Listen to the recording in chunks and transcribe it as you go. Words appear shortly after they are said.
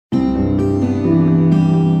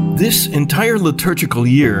This entire liturgical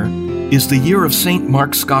year is the year of St.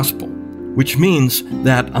 Mark's Gospel, which means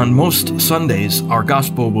that on most Sundays our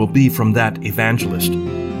Gospel will be from that evangelist.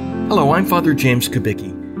 Hello, I'm Father James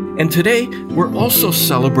Kubicki, and today we're also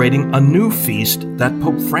celebrating a new feast that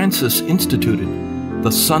Pope Francis instituted,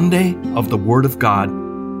 the Sunday of the Word of God.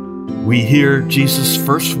 We hear Jesus'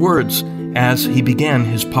 first words as he began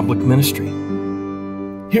his public ministry.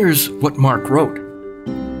 Here's what Mark wrote.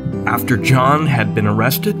 After John had been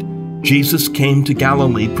arrested, Jesus came to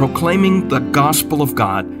Galilee proclaiming the gospel of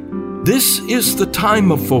God. This is the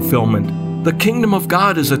time of fulfillment. The kingdom of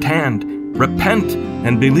God is at hand. Repent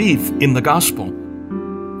and believe in the gospel.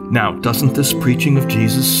 Now, doesn't this preaching of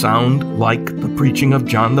Jesus sound like the preaching of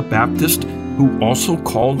John the Baptist, who also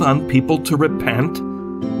called on people to repent?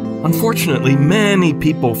 Unfortunately, many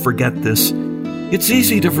people forget this. It's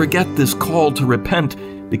easy to forget this call to repent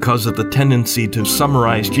because of the tendency to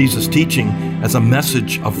summarize Jesus' teaching as a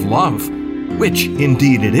message of love, which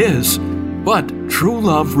indeed it is, but true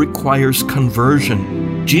love requires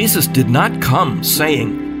conversion. Jesus did not come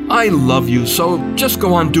saying, I love you, so just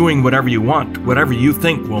go on doing whatever you want, whatever you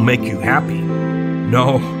think will make you happy.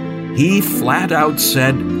 No, he flat out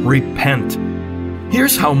said, repent.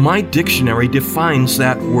 Here's how my dictionary defines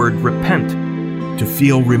that word repent: to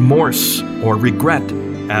feel remorse or regret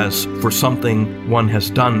as for something one has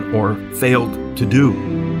done or failed to do.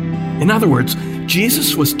 In other words,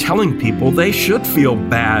 Jesus was telling people they should feel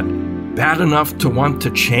bad enough to want to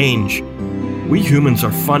change. We humans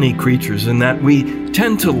are funny creatures in that we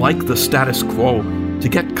tend to like the status quo, to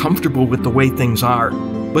get comfortable with the way things are.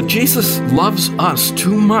 But Jesus loves us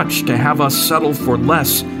too much to have us settle for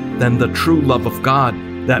less than the true love of God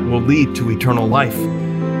that will lead to eternal life.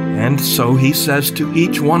 And so he says to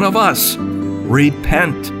each one of us,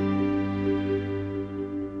 repent.